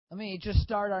Let me just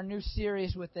start our new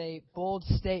series with a bold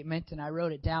statement, and I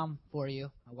wrote it down for you.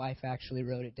 My wife actually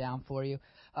wrote it down for you,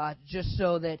 just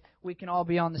so that we can all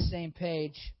be on the same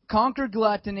page. Conquer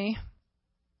gluttony,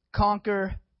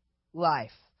 conquer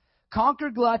life. Conquer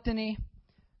gluttony,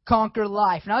 conquer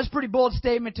life. Now, that's a pretty bold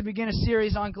statement to begin a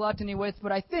series on gluttony with,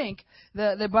 but I think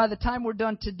that by the time we're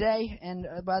done today, and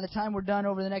by the time we're done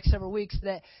over the next several weeks,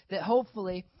 that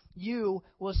hopefully you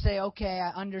will say, okay, I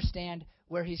understand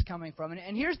where he's coming from.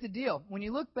 And here's the deal. When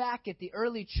you look back at the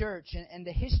early church and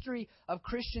the history of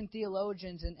Christian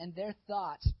theologians and their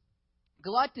thoughts,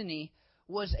 gluttony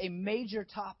was a major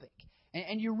topic.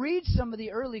 And you read some of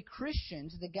the early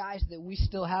Christians, the guys that we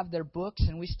still have their books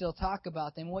and we still talk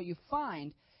about them, what you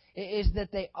find is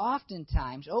that they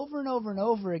oftentimes, over and over and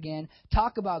over again,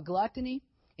 talk about gluttony,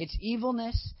 its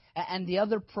evilness, and the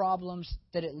other problems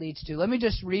that it leads to. Let me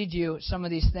just read you some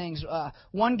of these things.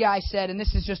 One guy said, and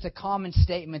this is just a common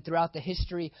statement throughout the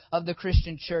history of the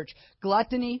Christian church,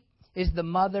 gluttony is the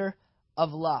mother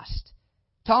of lust.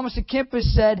 Thomas à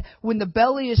Kempis said, when the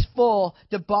belly is full,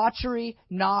 debauchery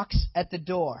knocks at the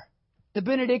door. The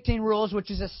Benedictine rules,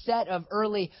 which is a set of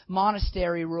early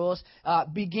monastery rules,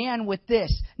 began with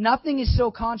this: nothing is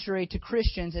so contrary to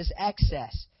Christians as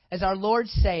excess. As our Lord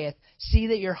saith, see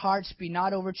that your hearts be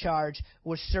not overcharged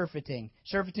with surfeiting.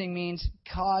 Surfeiting means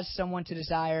cause someone to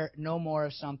desire no more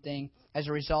of something as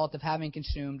a result of having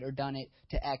consumed or done it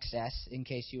to excess, in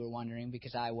case you were wondering,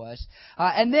 because I was.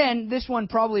 And then, this one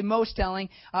probably most telling,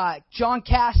 John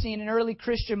Cassian, an early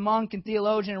Christian monk and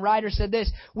theologian and writer, said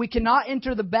this: we cannot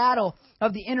enter the battle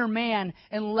of the inner man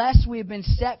unless we have been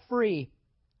set free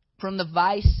from the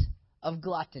vice of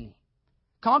gluttony.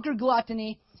 Conquer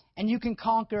gluttony, and you can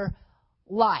conquer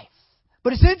life.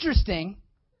 But it's interesting,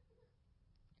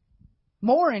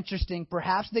 more interesting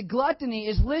perhaps, that gluttony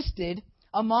is listed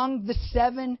among the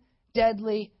 7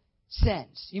 deadly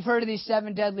sins. You've heard of these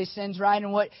 7 deadly sins, right?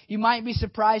 And what you might be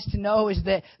surprised to know is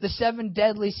that the 7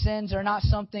 deadly sins are not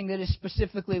something that is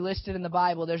specifically listed in the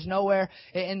Bible. There's nowhere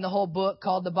in the whole book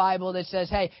called the Bible that says,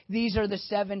 hey, these are the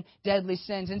 7 deadly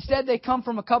sins. Instead, they come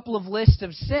from a couple of lists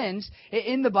of sins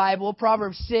in the Bible: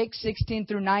 Proverbs 6, 16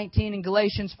 through 19, and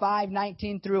Galatians 5,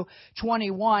 19 through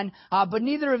 21. But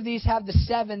neither of these have the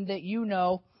 7 that you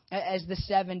know as the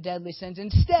 7 deadly sins.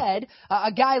 Instead,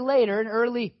 a guy later, an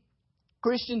early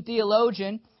Christian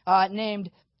theologian named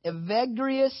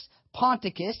Evagrius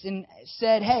Ponticus, and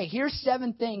said, hey, here's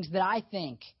 7 things that I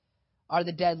think are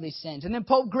the deadly sins. And then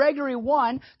Pope Gregory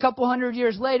I, a couple hundred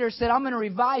years later, said, I'm going to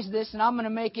revise this and I'm going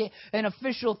to make it an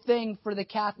official thing for the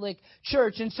Catholic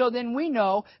Church. And so then we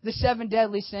know the 7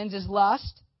 deadly sins is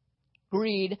lust,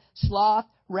 greed, sloth,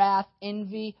 wrath,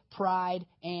 envy, pride,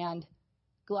 and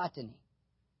gluttony.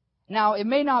 Now, it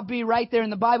may not be right there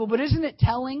in the Bible, but isn't it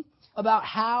telling about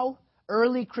how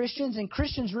early Christians, and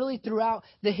Christians really throughout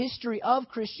the history of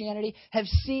Christianity, have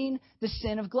seen the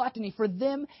sin of gluttony? For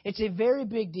them, it's a very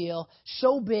big deal,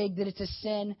 so big that it's a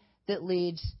sin that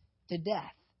leads to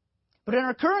death. But in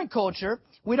our current culture,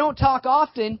 we don't talk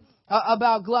often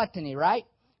about gluttony, right?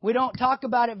 We don't talk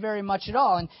about it very much at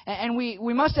all. And we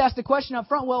must ask the question up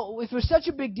front, well, if it was such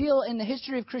a big deal in the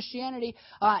history of Christianity,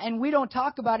 and we don't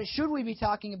talk about it, should we be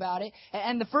talking about it?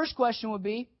 And the first question would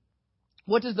be,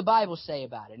 what does the Bible say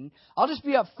about it? And I'll just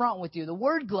be up front with you. The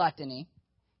word gluttony,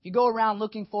 if you go around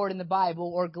looking for it in the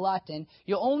Bible, or glutton,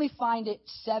 you'll only find it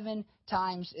 7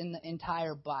 times in the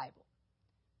entire Bible.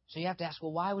 So you have to ask,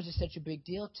 well, why was it such a big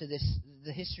deal to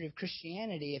the history of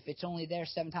Christianity if it's only there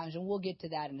 7 times? And we'll get to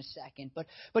that in a second. But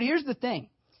here's the thing.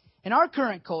 In our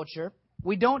current culture,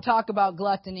 we don't talk about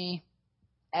gluttony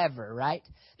ever, right?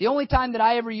 The only time that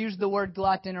I ever used the word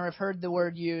glutton, or have heard the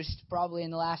word used, probably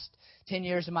in the last 10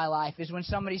 years of my life, is when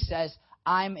somebody says,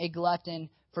 I'm a glutton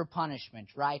for punishment,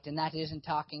 right? And that isn't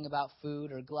talking about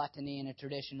food or gluttony in a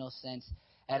traditional sense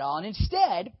at all. And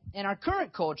instead, in our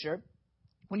current culture,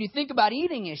 when you think about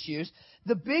eating issues,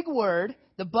 the big word,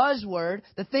 the buzzword,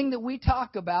 the thing that we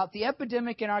talk about, the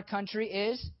epidemic in our country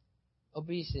is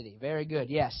obesity. Very good,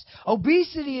 yes.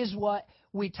 Obesity is what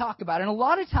we talk about. And a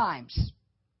lot of times,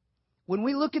 when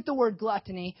we look at the word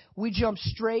gluttony, we jump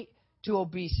straight to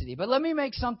obesity. But let me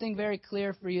make something very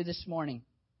clear for you this morning.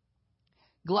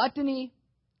 Gluttony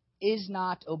is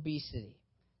not obesity.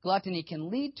 Gluttony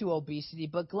can lead to obesity,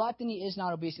 but gluttony is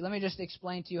not obesity. Let me just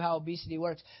explain to you how obesity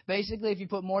works. Basically, if you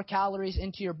put more calories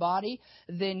into your body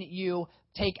than you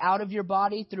take out of your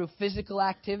body through physical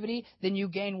activity, then you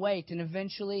gain weight, and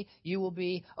eventually you will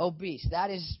be obese.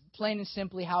 That is plain and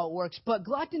simply how it works. But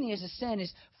gluttony as a sin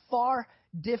is far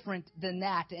different than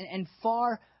that, and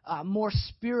far more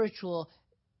spiritual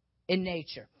in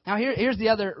nature. Now, here's the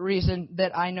other reason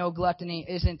that I know gluttony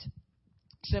isn't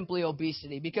simply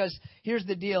obesity. Because here's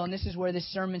the deal, and this is where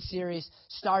this sermon series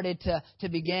started to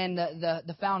begin.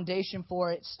 The foundation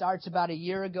for it starts about a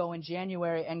year ago in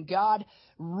January, and God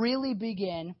really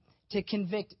began to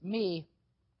convict me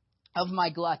of my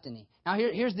gluttony. Now,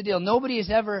 here's the deal. Nobody has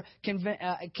ever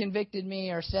convicted me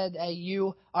or said, hey,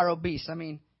 you are obese. I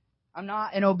mean, I'm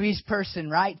not an obese person,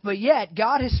 right? But yet,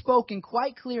 God has spoken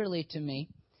quite clearly to me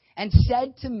and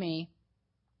said to me,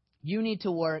 you need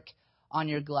to work on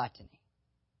your gluttony.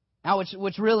 Now,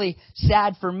 what's really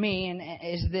sad for me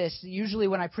is this. Usually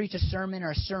when I preach a sermon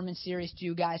or a sermon series to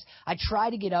you guys, I try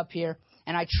to get up here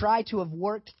and I try to have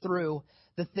worked through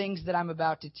the things that I'm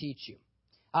about to teach you.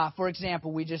 For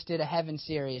example, we just did a heaven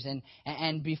series,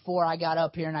 and before I got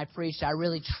up here and I preached, I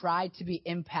really tried to be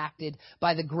impacted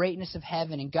by the greatness of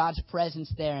heaven and God's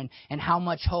presence there and how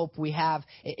much hope we have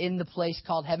in the place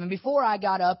called heaven before I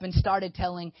got up and started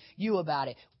telling you about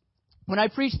it. When I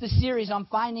preached the series on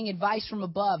finding advice from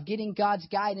above, getting God's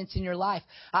guidance in your life,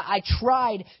 I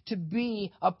tried to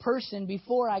be a person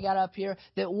before I got up here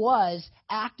that was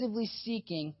actively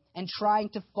seeking and trying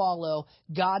to follow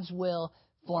God's will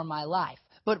for my life.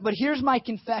 But here's my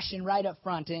confession right up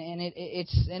front, and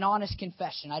it's an honest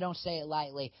confession. I don't say it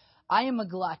lightly. I am a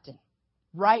glutton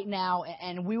right now,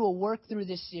 and we will work through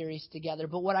this series together.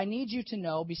 But what I need you to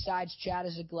know, besides Chad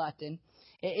is a glutton,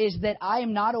 is that I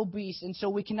am not obese, and so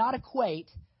we cannot equate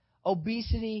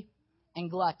obesity and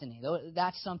gluttony.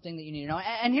 That's something that you need to know.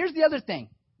 And here's the other thing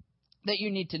that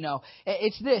you need to know.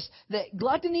 It's this, that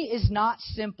gluttony is not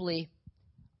simply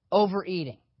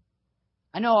overeating.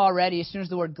 I know already, as soon as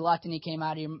the word gluttony came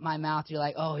out of my mouth, you're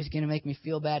like, oh, he's going to make me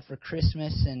feel bad for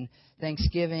Christmas and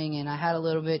Thanksgiving, and I had a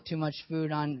little bit too much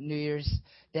food on New Year's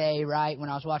Day, right, when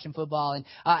I was watching football.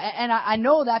 And I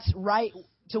know that's right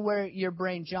to where your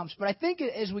brain jumps. But I think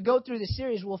as we go through the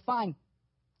series, we'll find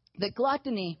that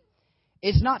gluttony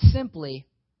is not simply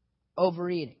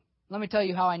overeating. Let me tell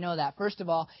you how I know that. First of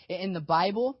all, in the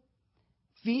Bible,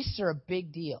 feasts are a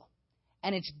big deal.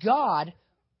 And it's God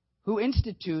who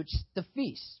institutes the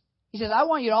feast. He says, I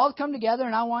want you to all come together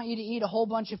and I want you to eat a whole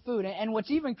bunch of food. And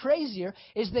what's even crazier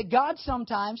is that God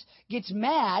sometimes gets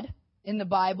mad in the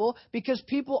Bible because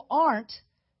people aren't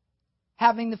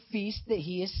having the feast that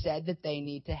He has said that they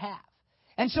need to have.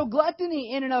 And so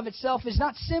gluttony in and of itself is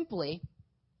not simply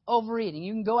overeating.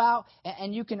 You can go out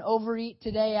and you can overeat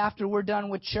today after we're done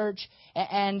with church,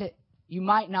 and you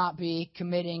might not be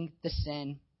committing the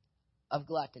sin of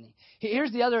gluttony.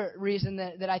 Here's the other reason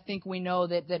that I think we know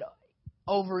that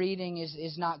overeating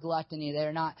is not gluttony.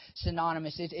 They're not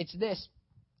synonymous. It's this.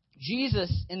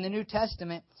 Jesus in the New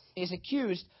Testament is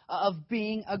accused of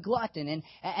being a glutton.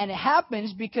 And it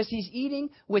happens because he's eating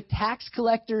with tax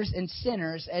collectors and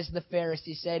sinners, as the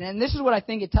Pharisees said. And this is what I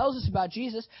think it tells us about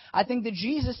Jesus. I think that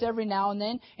Jesus every now and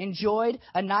then enjoyed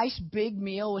a nice big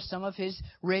meal with some of his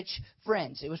rich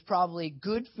friends. It was probably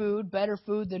good food, better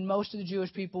food than most of the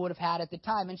Jewish people would have had at the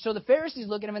time. And so the Pharisees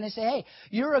look at him and they say, hey,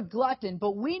 you're a glutton.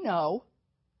 But we know,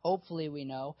 hopefully we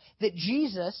know, that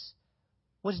Jesus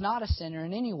was not a sinner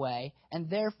in any way, and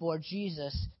therefore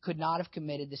Jesus could not have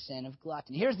committed the sin of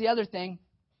gluttony. Here's the other thing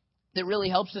that really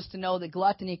helps us to know that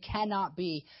gluttony cannot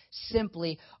be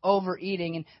simply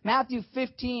overeating. In Matthew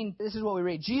 15, this is what we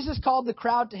read. Jesus called the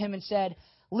crowd to him and said,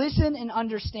 listen and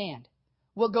understand.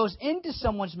 What goes into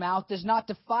someone's mouth does not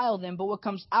defile them, but what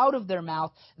comes out of their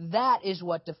mouth, that is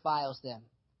what defiles them.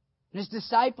 And his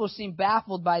disciples seem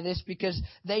baffled by this because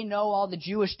they know all the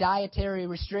Jewish dietary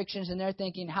restrictions, and they're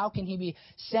thinking, how can he be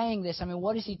saying this? I mean,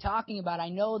 what is he talking about? I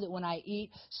know that when I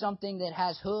eat something that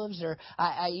has hooves or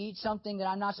I eat something that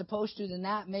I'm not supposed to, then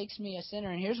that makes me a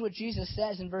sinner. And here's what Jesus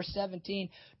says in verse 17.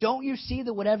 Don't you see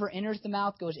that whatever enters the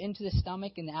mouth goes into the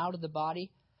stomach and out of the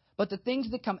body? But the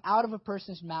things that come out of a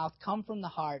person's mouth come from the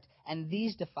heart, and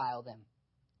these defile them.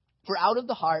 For out of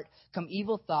the heart come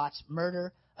evil thoughts,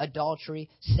 murder, adultery,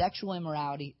 sexual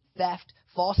immorality, theft,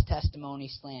 false testimony,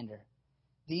 slander.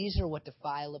 These are what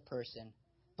defile a person,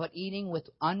 but eating with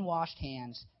unwashed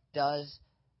hands does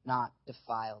not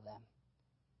defile them.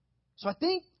 So I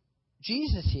think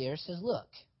Jesus here says, look,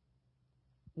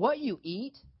 what you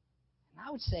eat, and I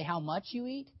would say how much you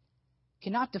eat,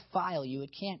 cannot defile you.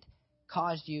 It can't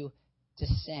cause you to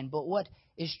sin. But what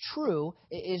is true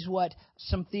is what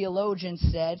some theologians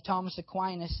said. Thomas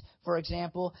Aquinas, for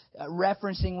example,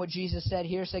 referencing what Jesus said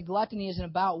here, said gluttony isn't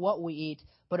about what we eat,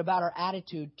 but about our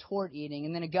attitude toward eating.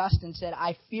 And then Augustine said,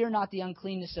 I fear not the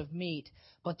uncleanness of meat,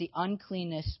 but the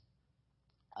uncleanness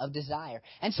of desire.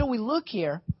 And so we look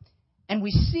here and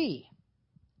we see,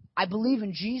 I believe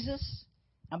in Jesus,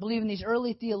 I believe in these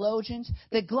early theologians,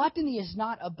 that gluttony is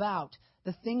not about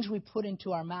the things we put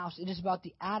into our mouths. It is about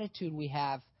the attitude we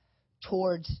have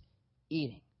towards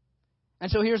eating.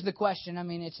 And so here's the question. I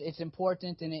mean, it's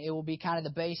important, and it will be kind of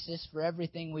the basis for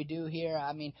everything we do here.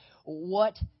 I mean,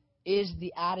 what is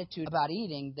the attitude about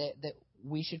eating that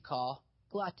we should call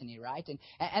gluttony, right?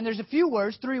 And there's a few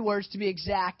words, 3 words to be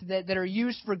exact, that are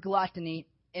used for gluttony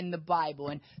in the Bible.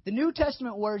 And the New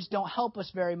Testament words don't help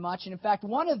us very much. And in fact,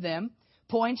 one of them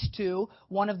points to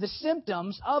one of the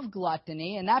symptoms of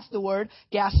gluttony, and that's the word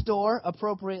gastor,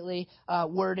 appropriately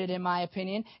worded in my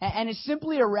opinion, and it's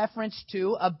simply a reference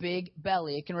to a big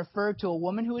belly. It can refer to a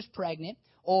woman who is pregnant,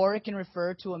 or it can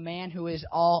refer to a man who is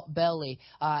all belly,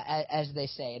 as they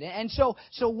say it. And so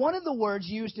one of the words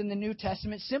used in the New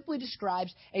Testament simply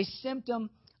describes a symptom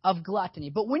of gluttony.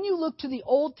 But when you look to the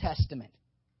Old Testament,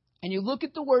 and you look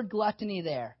at the word gluttony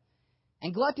there,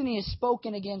 and gluttony is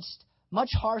spoken against much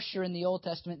harsher in the Old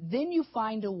Testament, then you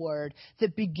find a word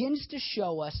that begins to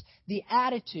show us the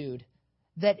attitude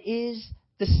that is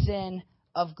the sin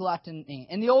of gluttony.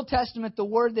 In the Old Testament, the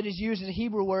word that is used is a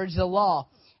Hebrew word, zalal.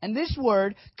 And this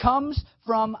word comes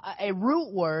from a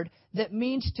root word that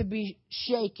means to be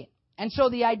shaken. And so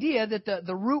the idea that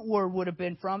the root word would have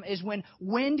been from is when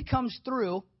wind comes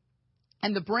through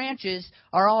and the branches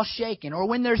are all shaken, or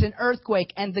when there's an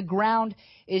earthquake and the ground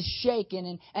is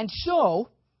shaken. And so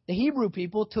the Hebrew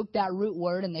people took that root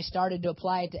word and they started to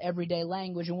apply it to everyday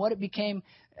language. And what it became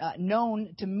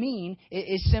known to mean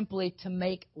is simply to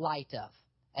make light of,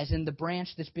 as in the branch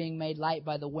that's being made light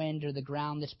by the wind, or the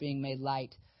ground that's being made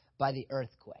light by the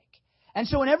earthquake. And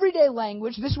so in everyday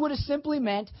language, this would have simply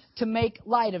meant to make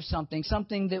light of something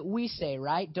that we say,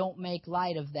 right? Don't make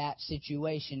light of that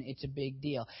situation. It's a big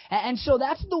deal. And so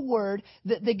that's the word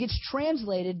that gets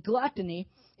translated gluttony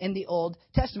in the Old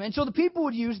Testament. And so the people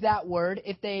would use that word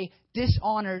if they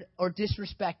dishonored or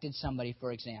disrespected somebody,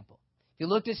 for example. If you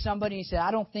looked at somebody and you said,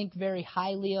 I don't think very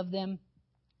highly of them,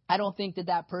 I don't think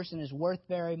that person is worth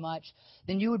very much,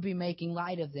 then you would be making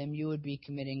light of them. You would be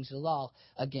committing zalal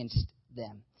against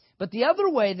them. But the other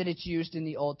way that it's used in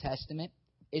the Old Testament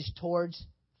is towards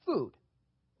food.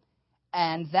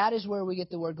 And that is where we get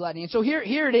the word gluttony. And so here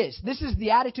it is. This is the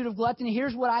attitude of gluttony.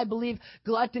 Here's what I believe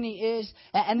gluttony is.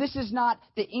 And this is not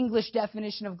the English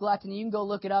definition of gluttony. You can go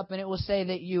look it up and it will say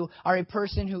that you are a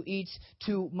person who eats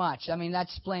too much. I mean,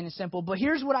 that's plain and simple. But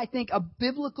here's what I think a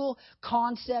biblical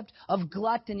concept of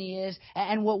gluttony is,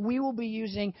 and what we will be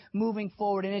using moving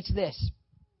forward. And it's this: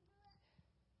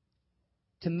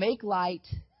 to make light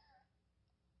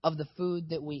of the food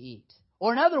that we eat.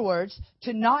 Or in other words,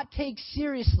 to not take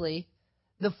seriously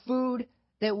the food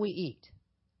that we eat.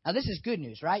 Now, this is good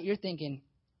news, right? You're thinking,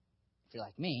 if you're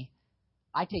like me,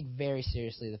 I take very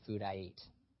seriously the food I eat.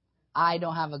 I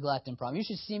don't have a glutton problem. You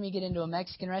should see me get into a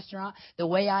Mexican restaurant. The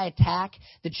way I attack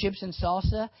the chips and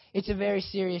salsa, it's a very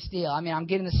serious deal. I mean, I'm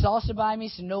getting the salsa by me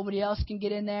so nobody else can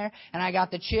get in there. And I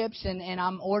got the chips, and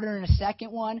I'm ordering a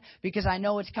second one because I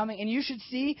know it's coming. And you should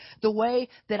see the way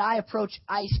that I approach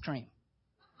ice cream.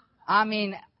 I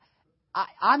mean,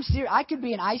 I'm serious. I could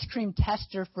be an ice cream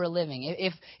tester for a living.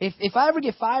 If I ever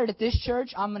get fired at this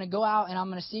church, I'm going to go out and I'm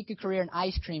going to seek a career in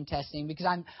ice cream testing, because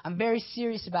I'm very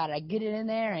serious about it. I get it in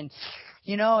there, and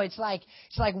it's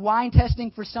like wine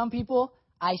testing for some people,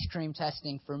 ice cream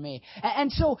testing for me.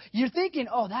 And so you're thinking,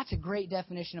 oh, that's a great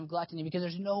definition of gluttony, because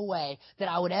there's no way that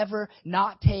I would ever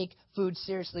not take food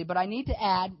seriously. But I need to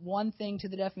add one thing to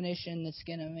the definition that's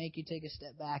going to make you take a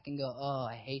step back and go, oh,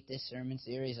 I hate this sermon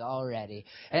series already.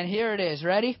 And here it is.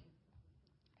 Ready?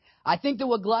 I think that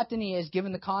what gluttony is,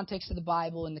 given the context of the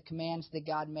Bible and the commands that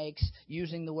God makes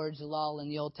using the word zalal in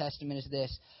the Old Testament, is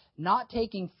this: not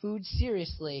taking food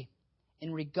seriously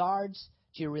in regards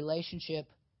to your relationship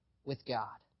with God.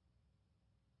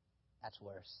 That's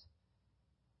worse.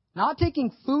 Not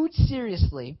taking food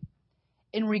seriously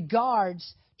in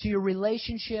regards to your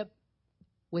relationship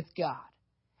with God.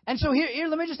 And so here,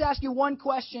 let me just ask you one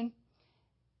question.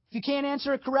 If you can't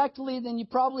answer it correctly, then you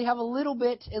probably have a little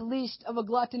bit, at least, of a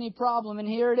gluttony problem. And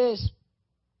here it is.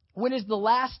 When is the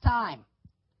last time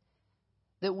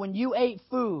that when you ate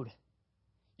food,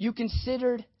 you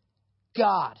considered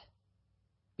God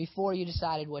before you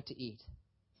decided what to eat?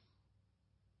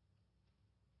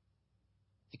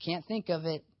 If you can't think of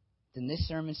it, then this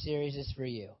sermon series is for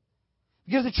you.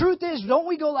 Because the truth is, don't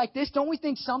we go like this? Don't we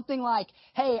think something like,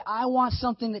 hey, I want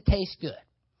something that tastes good.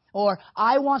 Or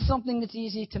I want something that's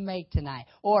easy to make tonight.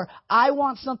 Or I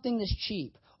want something that's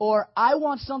cheap. Or I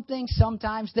want something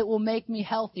sometimes that will make me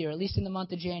healthier, at least in the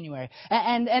month of January.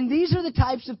 And these are the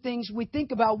types of things we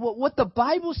think about. What the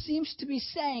Bible seems to be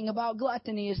saying about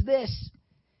gluttony is this: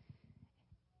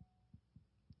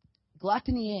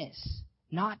 gluttony is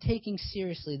not taking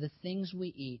seriously the things we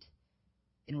eat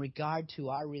in regard to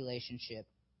our relationship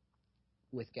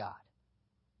with God.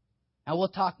 And we'll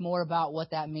talk more about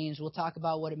what that means. We'll talk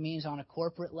about what it means on a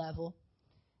corporate level,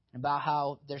 and about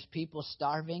how there's people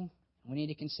starving. We need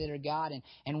to consider God,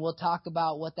 and we'll talk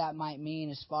about what that might mean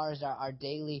as far as our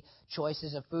daily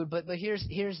choices of food. But here's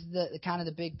the kind of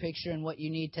the big picture and what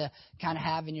you need to kind of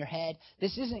have in your head.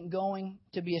 This isn't going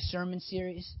to be a sermon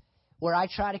series where I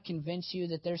try to convince you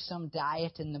that there's some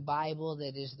diet in the Bible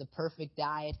that is the perfect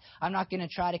diet. I'm not going to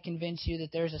try to convince you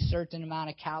that there's a certain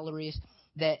amount of calories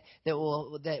that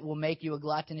will make you a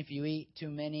glutton if you eat too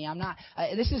many.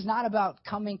 This is not about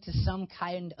coming to some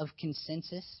kind of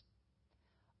consensus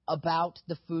about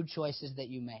the food choices that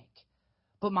you make.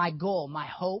 But my goal, my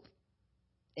hope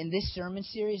in this sermon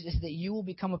series is that you will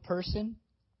become a person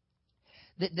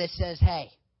that says, hey,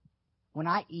 when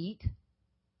I eat,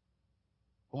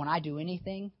 or when I do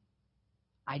anything,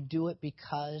 I do it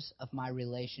because of my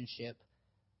relationship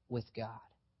with God.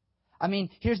 I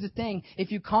mean, here's the thing.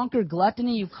 If you conquer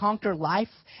gluttony, you conquer life.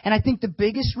 And I think the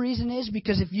biggest reason is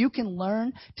because if you can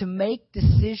learn to make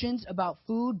decisions about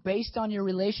food based on your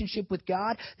relationship with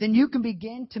God, then you can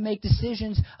begin to make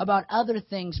decisions about other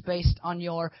things based on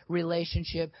your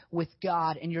relationship with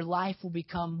God. And your life will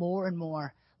become more and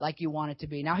more like you want it to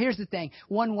be. Now, here's the thing.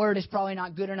 One word is probably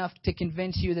not good enough to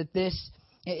convince you that this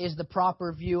is the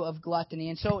proper view of gluttony.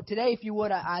 And so today, if you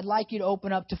would, I'd like you to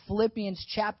open up to Philippians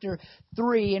chapter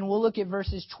 3, and we'll look at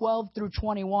verses 12 through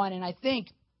 21. And I think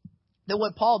that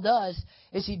what Paul does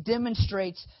is he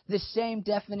demonstrates this same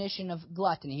definition of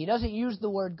gluttony. He doesn't use the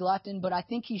word glutton, but I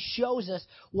think he shows us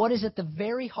what is at the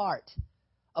very heart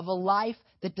of a life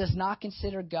that does not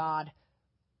consider God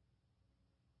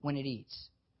when it eats.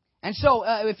 And so,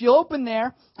 if you open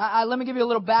there, let me give you a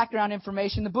little background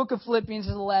information. The book of Philippians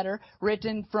is a letter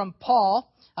written from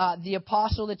Paul, the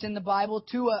apostle that's in the Bible,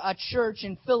 to a church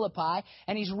in Philippi.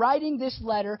 And he's writing this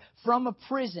letter from a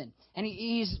prison. And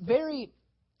he's very...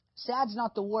 sad's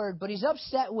not the word, but he's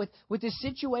upset with his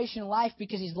situation in life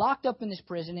because he's locked up in this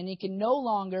prison and he can no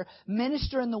longer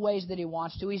minister in the ways that he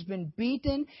wants to. He's been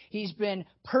beaten. He's been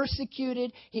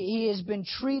persecuted. He has been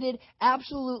treated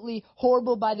absolutely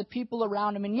horrible by the people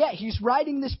around him. And yet he's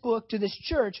writing this book to this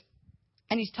church,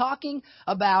 and he's talking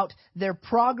about their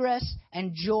progress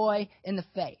and joy in the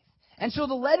faith. And so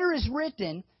the letter is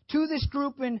written to this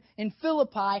group in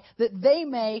Philippi that they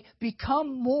may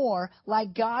become more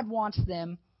like God wants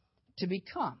them to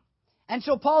become. And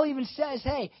so Paul even says,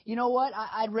 hey, you know what?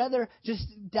 I'd rather just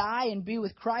die and be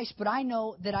with Christ, but I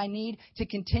know that I need to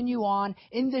continue on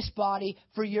in this body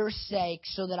for your sake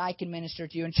so that I can minister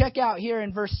to you. And check out here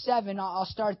in verse 7. I'll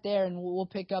start there and we'll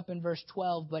pick up in verse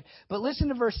 12. But listen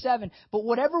to verse 7. But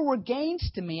whatever were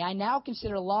gains to me, I now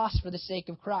consider loss for the sake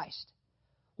of Christ.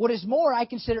 What is more, I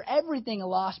consider everything a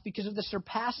loss because of the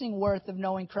surpassing worth of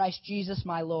knowing Christ Jesus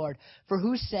my Lord, for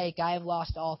whose sake I have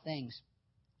lost all things.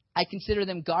 I consider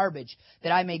them garbage,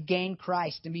 that I may gain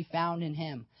Christ and be found in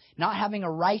Him, not having a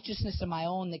righteousness of my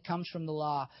own that comes from the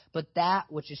law, but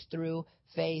that which is through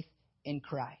faith in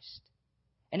Christ.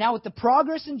 And now with the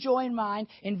progress and joy in mind,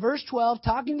 in verse 12,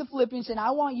 talking to the Philippians, saying,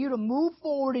 I want you to move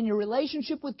forward in your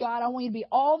relationship with God. I want you to be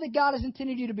all that God has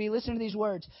intended you to be. Listen to these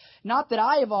words. Not that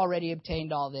I have already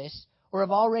obtained all this, or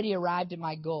have already arrived at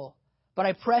my goal, but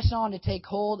I press on to take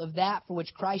hold of that for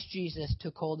which Christ Jesus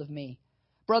took hold of me.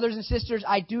 Brothers and sisters,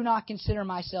 I do not consider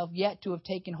myself yet to have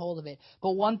taken hold of it.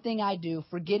 But one thing I do,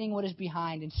 forgetting what is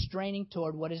behind and straining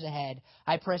toward what is ahead,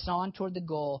 I press on toward the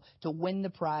goal to win the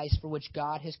prize for which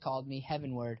God has called me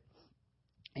heavenward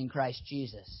in Christ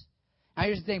Jesus. Now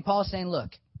here's the thing. Paul is saying,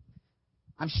 look,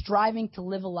 I'm striving to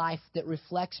live a life that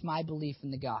reflects my belief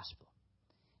in the gospel.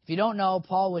 If you don't know,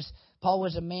 Paul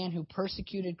was a man who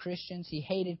persecuted Christians. He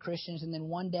hated Christians. And then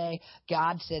one day,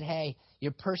 God said, hey,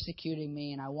 you're persecuting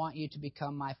me, and I want you to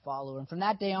become my follower. And from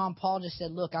that day on, Paul just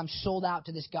said, look, I'm sold out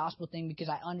to this gospel thing because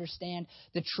I understand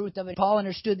the truth of it. Paul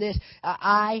understood this.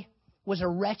 I was a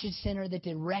wretched sinner that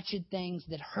did wretched things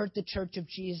that hurt the church of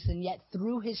Jesus. And yet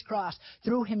through His cross,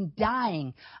 through Him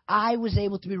dying, I was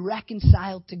able to be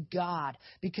reconciled to God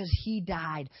because He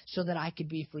died so that I could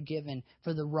be forgiven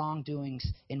for the wrongdoings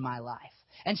in my life.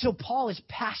 And so Paul is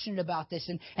passionate about this.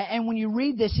 And when you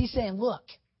read this, he's saying, look,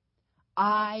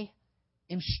 I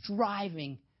am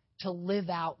striving to live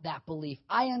out that belief.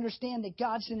 I understand that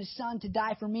God sent His Son to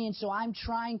die for me, and so I'm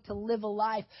trying to live a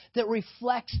life that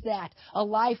reflects that, a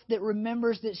life that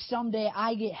remembers that someday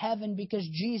I get heaven because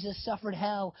Jesus suffered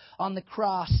hell on the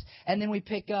cross. And then we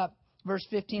pick up verse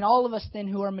 15. All of us then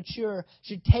who are mature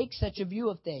should take such a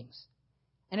view of things.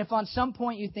 And if on some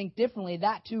point you think differently,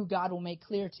 that too God will make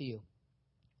clear to you.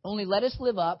 Only let us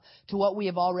live up to what we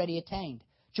have already attained.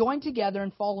 Join together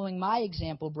in following my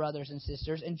example, brothers and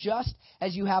sisters, and just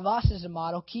as you have us as a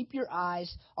model, keep your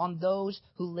eyes on those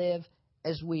who live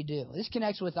as we do. This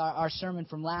connects with our sermon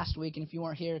from last week, and if you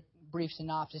weren't here, brief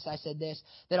synopsis, I said this,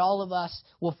 that all of us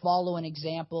will follow an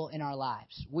example in our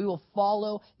lives. We will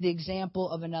follow the example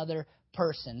of another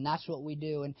person, and that's what we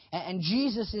do. And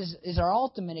Jesus is our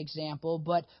ultimate example,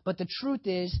 but the truth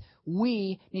is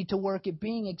we need to work at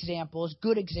being examples,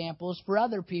 good examples for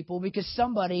other people, because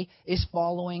somebody is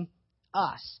following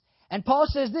us. And Paul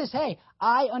says this, hey,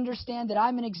 I understand that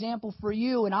I'm an example for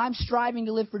you, and I'm striving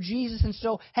to live for Jesus, and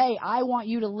so, hey, I want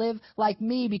you to live like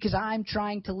me because I'm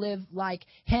trying to live like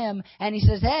Him. And he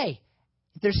says, hey,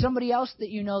 if there's somebody else that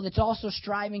you know that's also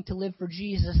striving to live for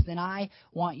Jesus, then I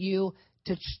want you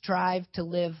to strive to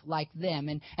live like them.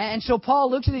 And so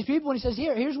Paul looks at these people and he says,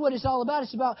 here's what it's all about.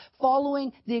 It's about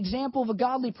following the example of a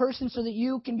godly person so that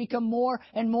you can become more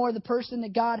and more the person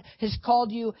that God has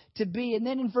called you to be. And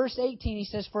then in verse 18 he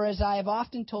says, for as I have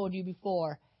often told you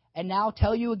before, and now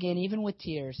tell you again, even with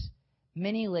tears,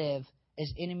 many live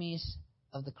as enemies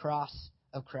of the cross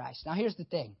of Christ. Now here's the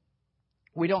thing.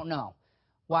 We don't know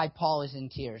why Paul is in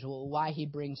tears, why he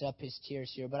brings up his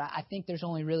tears here. But I think there's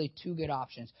only really two good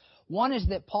options. One is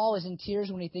that Paul is in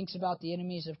tears when he thinks about the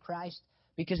enemies of Christ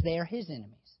because they are his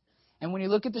enemies. And when you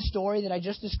look at the story that I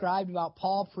just described about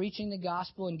Paul preaching the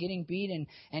gospel and getting beat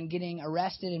and getting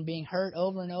arrested and being hurt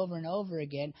over and over and over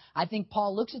again, I think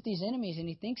Paul looks at these enemies and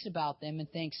he thinks about them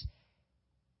and thinks,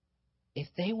 if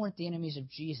they weren't the enemies of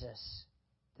Jesus,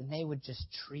 then they would just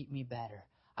treat me better.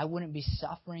 I wouldn't be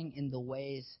suffering in the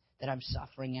ways that I'm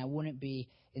suffering. I wouldn't be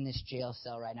in this jail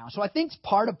cell right now. So I think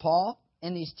part of Paul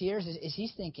in these tears is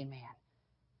he's thinking, man,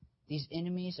 these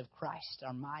enemies of Christ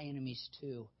are my enemies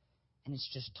too. And it's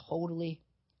just totally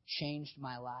changed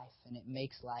my life, and it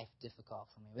makes life difficult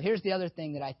for me. But here's the other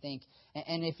thing that I think,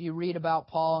 and if you read about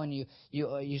Paul and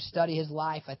you study his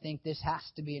life, I think this has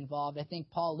to be involved. I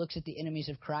think Paul looks at the enemies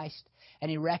of Christ,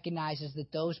 and he recognizes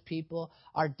that those people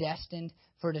are destined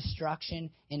for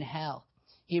destruction in hell.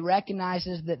 He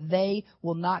recognizes that they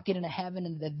will not get into heaven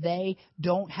and that they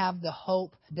don't have the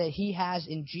hope that he has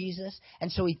in Jesus.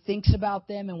 And so he thinks about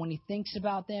them, and when he thinks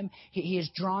about them, he is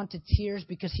drawn to tears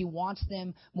because he wants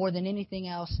them more than anything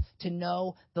else to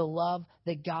know the love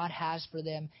that God has for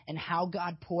them and how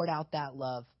God poured out that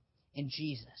love in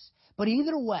Jesus. But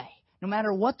either way, no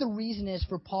matter what the reason is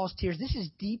for Paul's tears, this is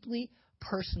deeply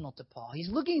personal to Paul.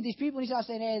 He's looking at these people and he's not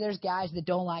saying, hey, there's guys that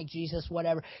don't like Jesus,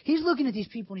 whatever. He's looking at these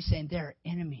people and he's saying, they're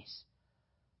enemies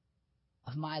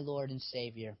of my Lord and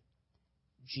Savior,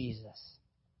 Jesus.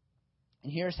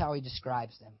 And here's how he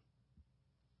describes them.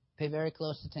 Pay very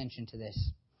close attention to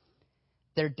this.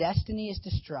 Their destiny is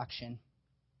destruction.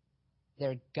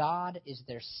 Their God is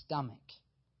their stomach.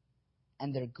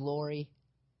 And their glory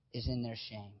is in their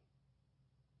shame.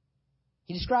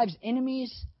 He describes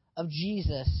enemies of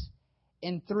Jesus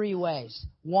in three ways.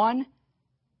 One,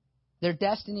 their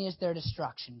destiny is their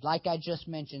destruction. Like I just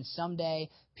mentioned, someday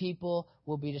people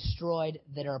will be destroyed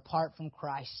that are apart from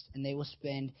Christ, and they will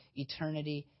spend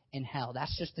eternity in hell.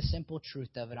 That's just the simple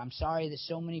truth of it. I'm sorry that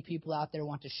so many people out there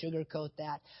want to sugarcoat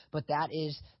that, but that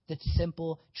is the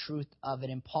simple truth of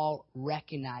it. And Paul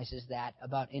recognizes that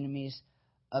about enemies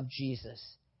of Jesus.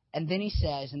 And then he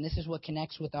says, and this is what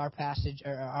connects with our passage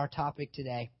or our topic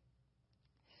today,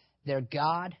 their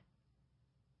God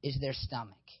is their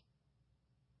stomach.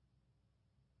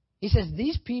 He says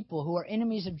these people who are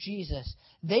enemies of Jesus,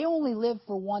 they only live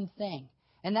for one thing,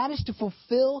 and that is to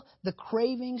fulfill the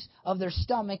cravings of their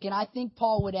stomach. And I think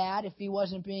Paul would add, if he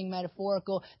wasn't being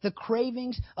metaphorical, the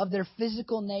cravings of their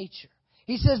physical nature.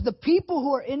 He says the people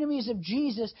who are enemies of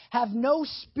Jesus have no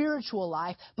spiritual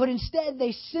life, but instead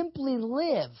they simply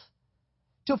live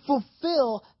to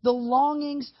fulfill the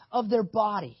longings of their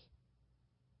body.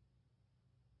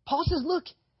 Paul says, look,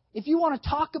 if you want to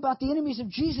talk about the enemies of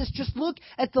Jesus, just look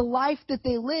at the life that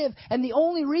they live. And the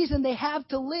only reason they have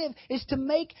to live is to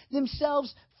make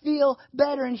themselves feel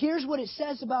better. And here's what it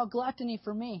says about gluttony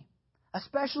for me,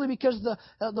 especially because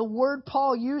the word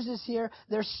Paul uses here,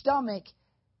 their stomach.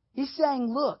 He's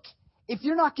saying, look, if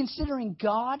you're not considering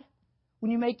God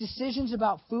when you make decisions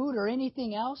about food or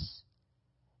anything else,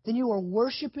 then you are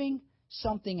worshiping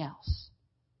something else.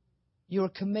 You are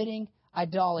committing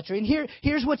idolatry. And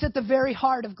here's what's at the very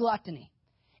heart of gluttony.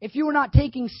 If you are not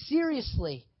taking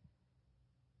seriously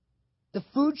the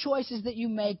food choices that you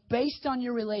make based on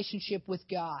your relationship with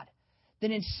God,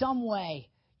 then in some way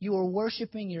you are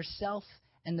worshiping yourself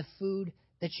and the food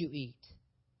that you eat.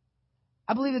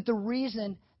 I believe that the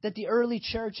reason that the early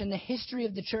church and the history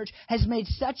of the church has made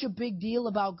such a big deal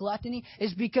about gluttony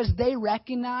is because they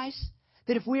recognize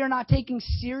that if we are not taking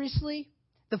seriously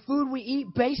the food we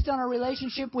eat based on our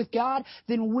relationship with God,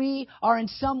 then we are in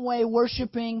some way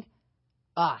worshiping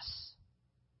us.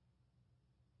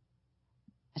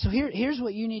 And so here's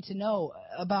what you need to know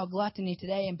about gluttony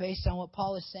today, and based on what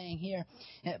Paul is saying here.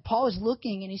 Paul is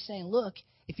looking and he's saying, look,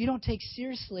 if you don't take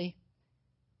seriously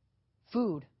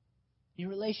food, your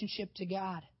relationship to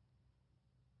God,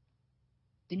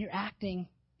 then you're acting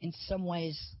in some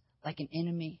ways like an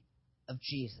enemy of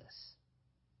Jesus.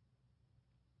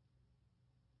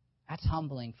 That's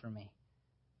humbling for me.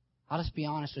 I'll just be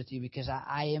honest with you, because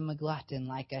I am a glutton,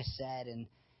 like I said,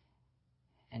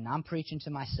 and I'm preaching to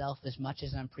myself as much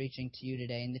as I'm preaching to you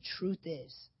today. And the truth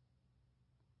is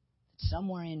that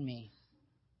somewhere in me,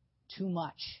 too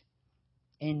much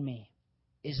in me,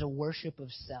 is a worship of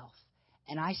self.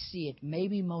 And I see it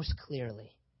maybe most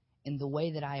clearly in the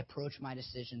way that I approach my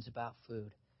decisions about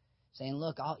food. Saying,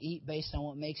 look, I'll eat based on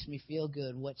what makes me feel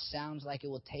good, what sounds like it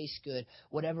will taste good,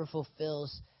 whatever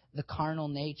fulfills the carnal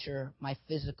nature, my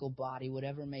physical body,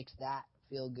 whatever makes that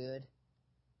feel good.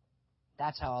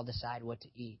 That's how I'll decide what to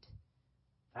eat.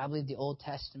 But I believe the Old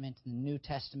Testament and the New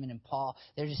Testament and Paul,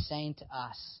 they're just saying to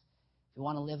us, if you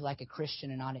want to live like a Christian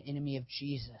and not an enemy of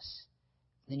Jesus,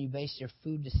 then you base your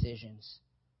food decisions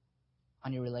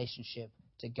on your relationship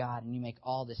to God, and you make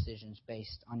all decisions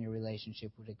based on your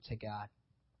relationship to God.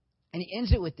 And he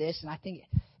ends it with this, and I think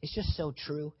it's just so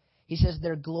true. He says,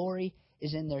 their glory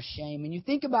is in their shame. And you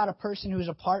think about a person who's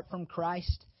apart from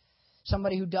Christ,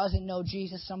 somebody who doesn't know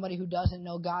Jesus, somebody who doesn't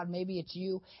know God. Maybe it's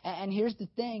you. And here's the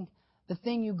thing. The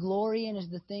thing you glory in is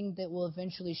the thing that will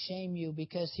eventually shame you,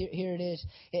 because here it is.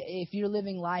 If you're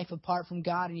living life apart from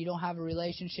God and you don't have a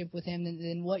relationship with Him,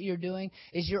 then what you're doing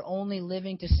is you're only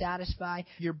living to satisfy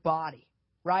your body.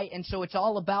 Right? And so it's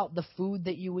all about the food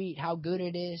that you eat, how good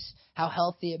it is, how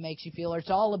healthy it makes you feel. Or it's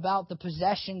all about the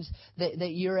possessions that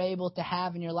you're able to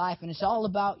have in your life. And it's all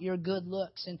about your good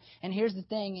looks. And here's the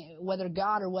thing, whether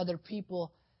God or whether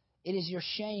people, it is your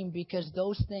shame, because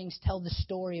those things tell the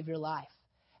story of your life.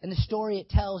 And the story it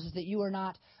tells is that you are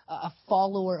not a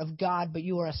follower of God, but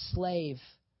you are a slave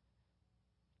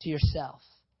to yourself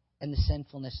and the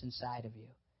sinfulness inside of you.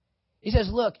 He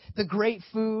says, look, the great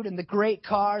food and the great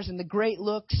cars and the great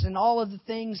looks and all of the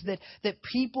things that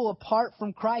people apart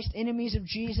from Christ, enemies of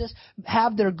Jesus,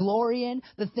 have their glory in,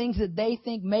 the things that they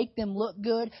think make them look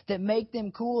good, that make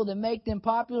them cool, that make them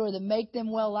popular, that make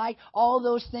them well-liked, all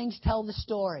those things tell the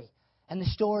story. And the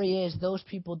story is those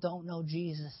people don't know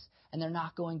Jesus, and they're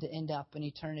not going to end up in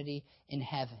eternity in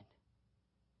heaven.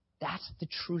 That's the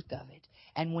truth of it.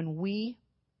 And when we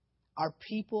are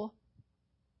people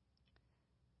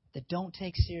that don't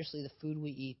take seriously the food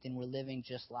we eat, then we're living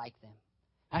just like them.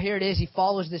 Now here it is. He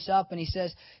follows this up and he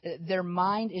says, their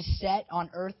mind is set on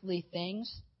earthly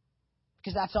things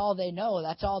because that's all they know.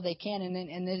 That's all they can. And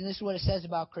then this is what it says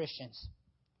about Christians.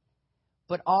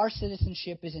 But our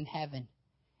citizenship is in heaven,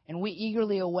 and we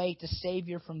eagerly await a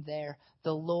Savior from there,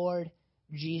 the Lord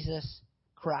Jesus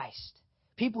Christ.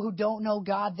 People who don't know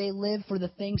God, they live for the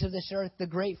things of this earth, the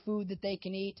great food that they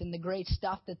can eat and the great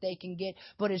stuff that they can get.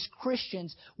 But as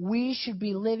Christians, we should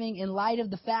be living in light of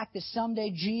the fact that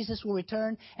someday Jesus will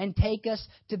return and take us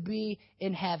to be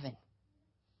in heaven.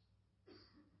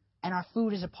 And our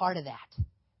food is a part of that.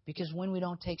 Because when we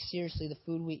don't take seriously the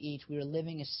food we eat, we are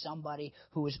living as somebody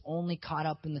who is only caught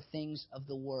up in the things of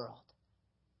the world.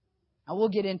 Now, we'll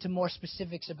get into more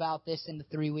specifics about this in the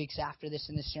 3 weeks after this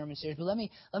in this sermon series. But let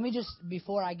me just,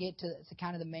 before I get to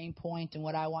kind of the main point and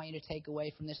what I want you to take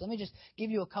away from this, let me just give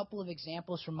you a couple of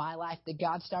examples from my life that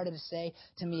God started to say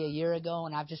to me a year ago,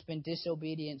 and I've just been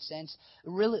disobedient since.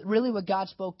 Really what God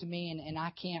spoke to me, and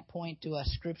I can't point to a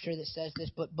scripture that says this,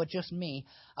 but just me.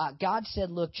 God said,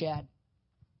 look, Chad, I'm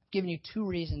giving you 2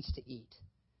 reasons to eat.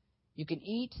 You can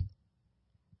eat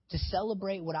to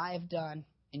celebrate what I have done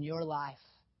in your life,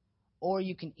 or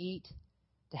you can eat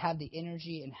to have the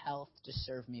energy and health to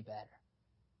serve me better.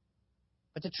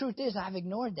 But the truth is, I've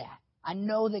ignored that. I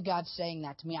know that God's saying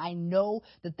that to me. I know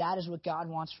that that is what God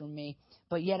wants from me.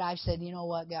 But yet I've said, you know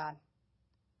what, God?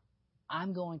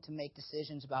 I'm going to make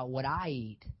decisions about what I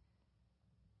eat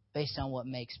based on what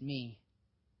makes me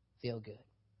feel good.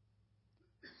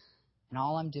 And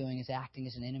all I'm doing is acting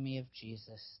as an enemy of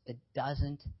Jesus that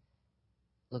doesn't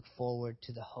look forward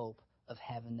to the hope of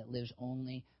heaven, that lives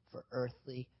only for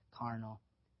earthly, carnal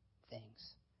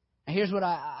things. Now here's what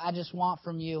I just want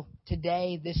from you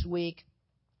today, this week,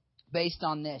 based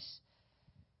on this.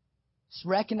 Just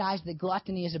recognize that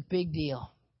gluttony is a big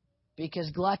deal. Because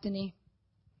gluttony,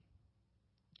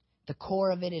 the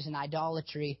core of it is an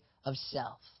idolatry of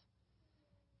self.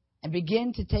 And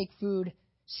begin to take food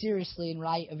seriously in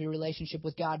light of your relationship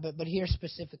with God. But here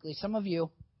specifically, some of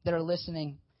you that are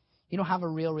listening, You don't have a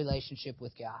real relationship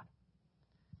with God.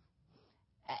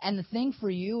 And the thing for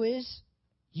you is,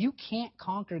 you can't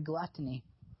conquer gluttony.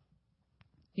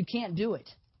 You can't do it.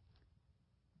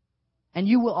 And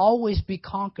you will always be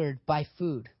conquered by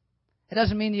food. It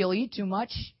doesn't mean that you'll eat too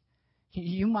much.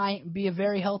 You might be a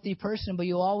very healthy person, but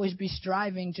you'll always be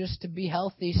striving just to be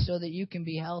healthy so that you can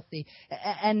be healthy.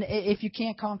 And if you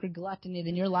can't conquer gluttony,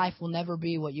 then your life will never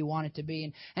be what you want it to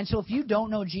be. And so if you don't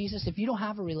know Jesus, if you don't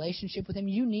have a relationship with Him,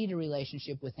 you need a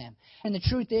relationship with Him. And the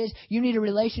truth is, you need a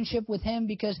relationship with Him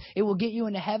because it will get you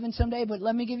into heaven someday. But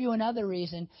let me give you another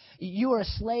reason. You are a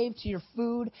slave to your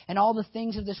food and all the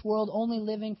things of this world, only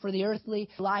living for the earthly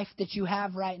life that you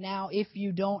have right now if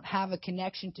you don't have a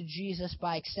connection to Jesus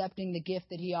by accepting the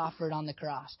gift that He offered on the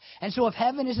cross. And so if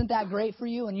heaven isn't that great for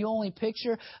you and you only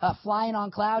picture flying on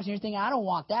clouds and you're thinking, I don't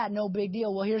want that, no big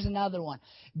deal. Well, here's another one.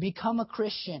 Become a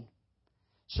Christian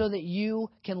so that you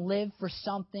can live for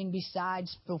something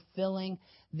besides fulfilling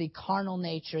the carnal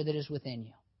nature that is within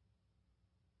you.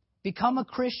 Become a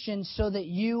Christian so that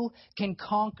you can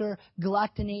conquer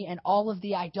gluttony and all of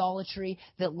the idolatry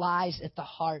that lies at the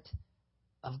heart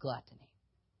of gluttony.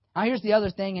 Now here's the other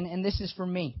thing, and this is for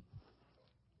me.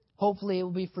 Hopefully it will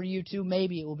be for you too.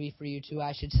 Maybe it will be for you too,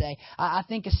 I should say. I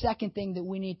think a second thing that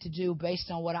we need to do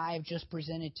based on what I have just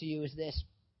presented to you is this.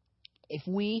 If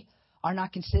we are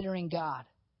not considering God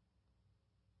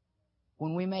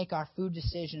when we make our food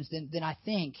decisions, then I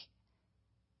think,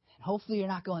 and hopefully you're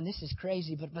not going, this is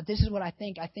crazy, but this is what I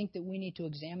think. I think that we need to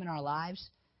examine our lives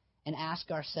and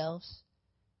ask ourselves,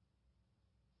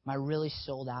 am I really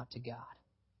sold out to God?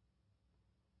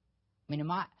 I mean,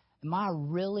 am I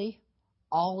really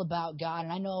all about God?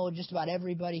 And I know just about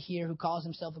everybody here who calls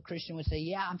himself a Christian would say,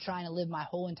 yeah, I'm trying to live my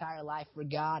whole entire life for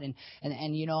God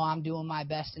and you know, I'm doing my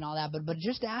best and all that. But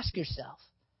just ask yourself,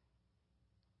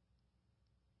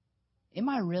 am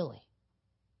I really?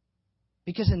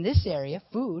 Because in this area,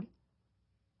 food,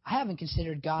 I haven't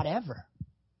considered God ever.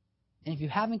 And if you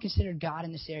haven't considered God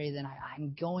in this area, then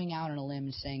I'm going out on a limb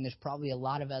and saying there's probably a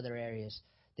lot of other areas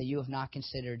that you have not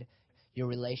considered your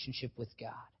relationship with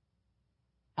God.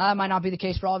 That might not be the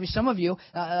case for all of you. Some of you,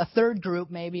 a third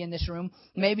group maybe in this room,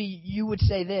 maybe you would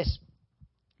say this.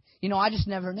 You know, I just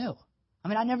never knew. I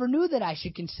mean, I never knew that I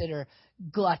should consider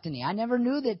gluttony. I never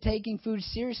knew that taking food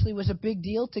seriously was a big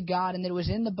deal to God and that it was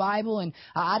in the Bible, and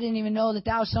I didn't even know that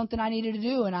was something I needed to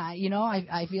do, and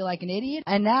I feel like an idiot.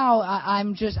 And now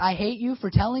I hate you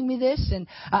for telling me this, and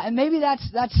maybe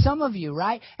that's some of you,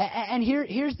 right? And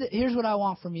here's what I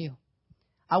want from you.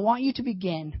 I want you to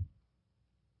begin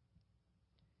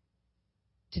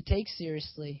to take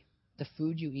seriously the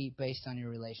food you eat based on your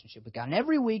relationship with God. And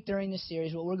every week during this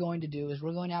series, what we're going to do is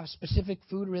we're going to have a specific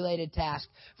food-related task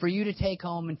for you to take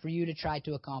home and for you to try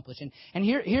to accomplish. And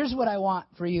here's what I want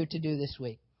for you to do this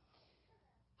week.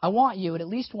 I want you, at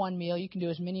least one meal, you can do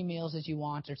as many meals as you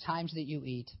want or times that you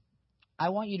eat, I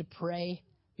want you to pray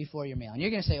before your meal. And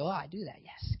you're going to say, oh, I do that.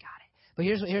 Yes, got it. But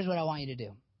here's what I want you to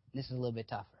do. This is a little bit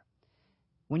tougher.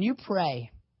 When you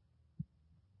pray,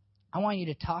 I want you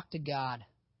to talk to God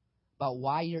about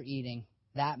why you're eating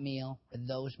that meal or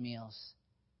those meals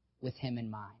with Him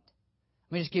in mind.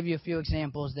 Let me just give you a few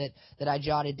examples that I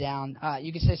jotted down.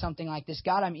 You could say something like this: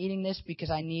 God, I'm eating this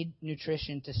because I need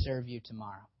nutrition to serve you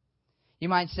tomorrow. You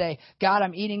might say, God,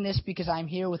 I'm eating this because I'm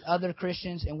here with other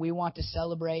Christians and we want to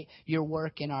celebrate your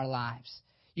work in our lives.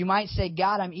 You might say,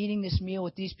 God, I'm eating this meal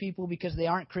with these people because they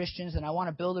aren't Christians and I want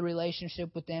to build a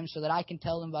relationship with them so that I can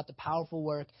tell them about the powerful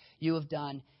work you have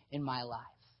done in my life.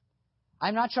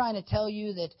 I'm not trying to tell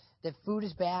you that food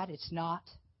is bad. It's not.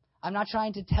 I'm not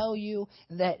trying to tell you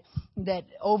that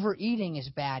overeating is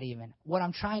bad even. What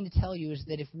I'm trying to tell you is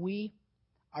that if we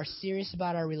are serious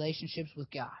about our relationships with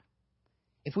God,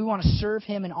 if we want to serve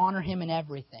Him and honor Him in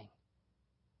everything,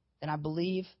 then I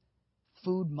believe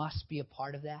food must be a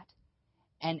part of that.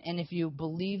 And if you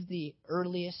believe the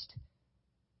earliest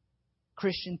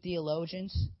Christian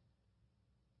theologians,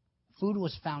 food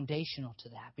was foundational to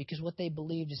that, because what they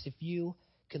believed is if you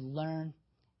could learn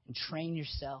and train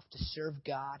yourself to serve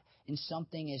God in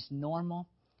something as normal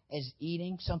as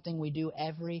eating, something we do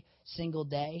every single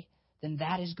day, then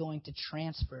that is going to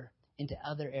transfer into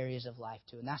other areas of life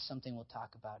too. And that's something we'll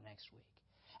talk about next week.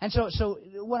 And so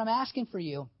what I'm asking for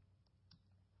you,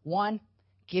 1,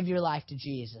 give your life to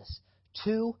Jesus.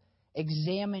 2,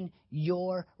 examine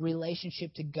your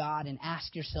relationship to God and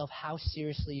ask yourself how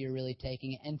seriously you're really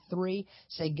taking it. And 3,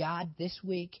 say, God, this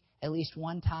week, at least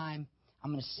one time,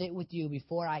 I'm going to sit with you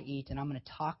before I eat, and I'm going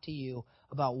to talk to you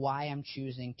about why I'm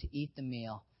choosing to eat the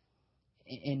meal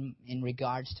in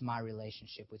regards to my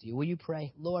relationship with you. Will you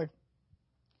pray? Lord,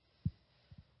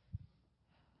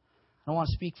 I don't want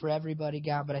to speak for everybody,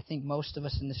 God, but I think most of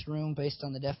us in this room, based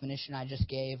on the definition I just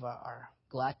gave, are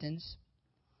gluttons.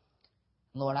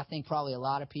 Lord, I think probably a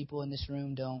lot of people in this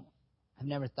room have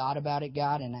never thought about it,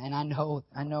 God, and I know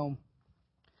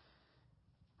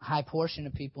a high portion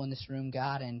of people in this room,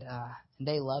 God, and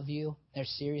they love you. They're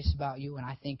serious about you, and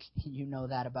I think you know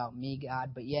that about me,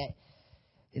 God. But yet,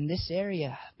 in this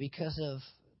area, because of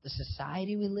the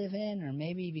society we live in, or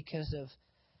maybe because of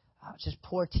just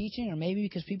poor teaching, or maybe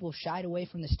because people have shied away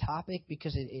from this topic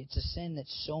because it's a sin that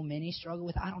so many struggle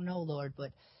with. I don't know, Lord, but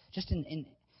just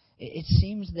it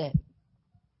seems that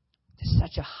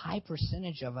such a high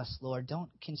percentage of us, Lord, don't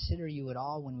consider you at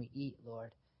all when we eat, Lord.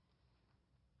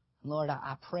 Lord,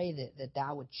 I pray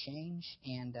that would change,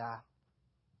 and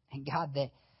God,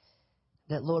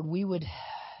 that Lord, we would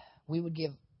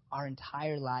give our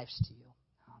entire lives to you,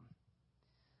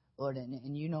 Lord,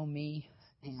 and you know me,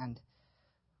 and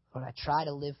Lord, I try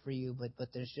to live for you, but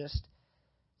there's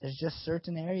just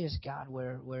certain areas, God,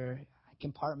 where I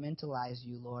compartmentalize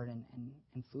you, Lord,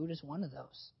 and food is one of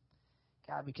those,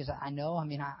 God, because I know,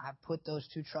 I put those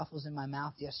 2 truffles in my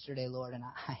mouth yesterday, Lord,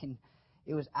 and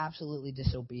it was absolutely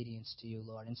disobedience to you,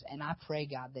 Lord, and I pray,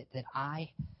 God, that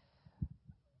I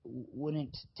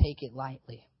wouldn't take it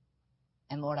lightly.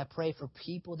 And Lord, I pray for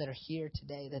people that are here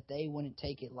today that they wouldn't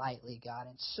take it lightly, God.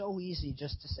 It's so easy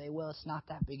just to say, well, it's not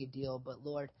that big a deal. But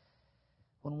Lord,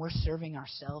 when we're serving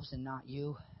ourselves and not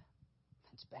you,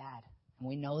 it's bad. And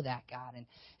we know that, God. And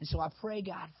so I pray,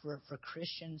 God, for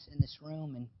Christians in this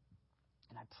room. And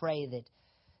I pray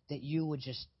that you would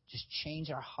just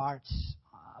change our hearts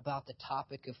about the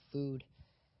topic of food.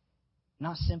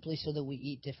 Not simply so that we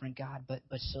eat different, God, but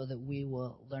so that we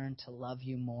will learn to love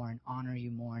you more and honor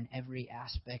you more in every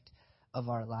aspect of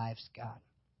our lives, God.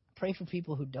 I pray for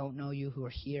people who don't know you, who are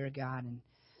here, God, and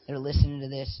they're listening to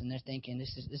this and they're thinking,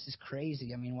 this is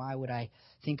crazy. Why would I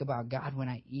think about God when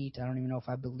I eat? I don't even know if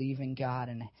I believe in God.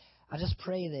 And I just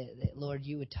pray that Lord,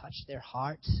 you would touch their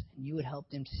hearts and you would help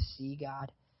them to see,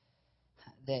 God,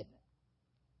 that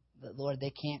Lord, they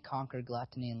can't conquer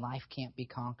gluttony and life can't be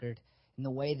conquered in the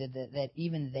way that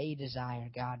even they desire,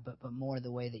 God, but more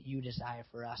the way that you desire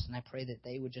for us. And I pray that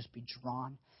they would just be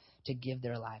drawn to give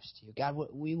their lives to you. God,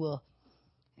 we will,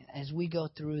 as we go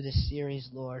through this series,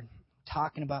 Lord,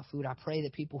 talking about food, I pray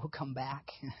that people will come back.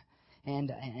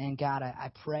 And God, I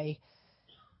pray,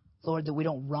 Lord, that we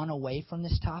don't run away from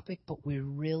this topic, but we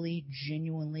really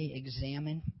genuinely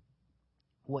examine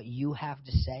what you have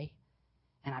to say.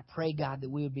 And I pray, God, that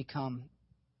we would become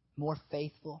more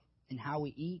faithful in how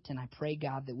we eat. And I pray,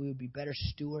 God, that we would be better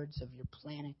stewards of your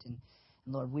planet. And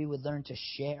Lord, we would learn to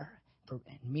share and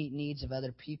meet needs of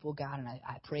other people, God. And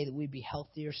I pray that we'd be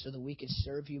healthier so that we could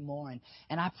serve you more.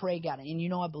 And I pray, God, and you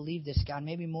know I believe this, God,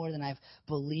 maybe more than I've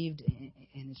believed,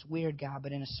 and it's weird, God,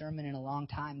 but in a sermon in a long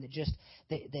time,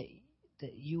 that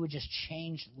you would just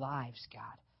change lives,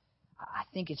 God. I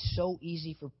think it's so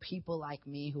easy for people like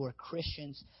me who are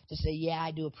Christians to say, yeah,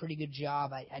 I do a pretty good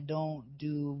job. I don't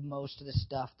do most of the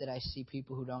stuff that I see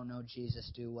people who don't know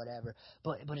Jesus do, whatever.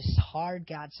 But it's hard,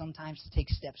 God, sometimes to take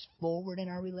steps forward in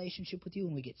our relationship with you,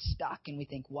 and we get stuck and we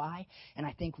think, why? And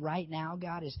I think right now,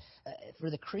 God, is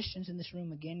for the Christians in this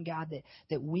room, again, God,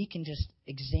 that we can just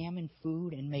examine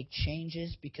food and make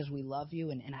changes because we love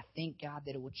you. And I think, God,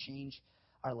 that it will change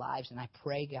our lives. And I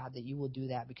pray, God, that you will do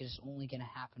that because it's only going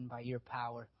to happen by your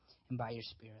power and by your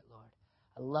Spirit, Lord.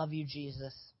 I love you,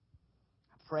 Jesus.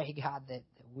 I pray, God, that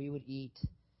we would eat,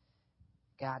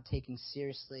 God, taking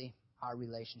seriously our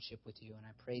relationship with you. And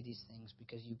I pray these things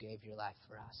because you gave your life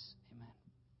for us.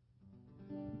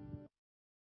 Amen.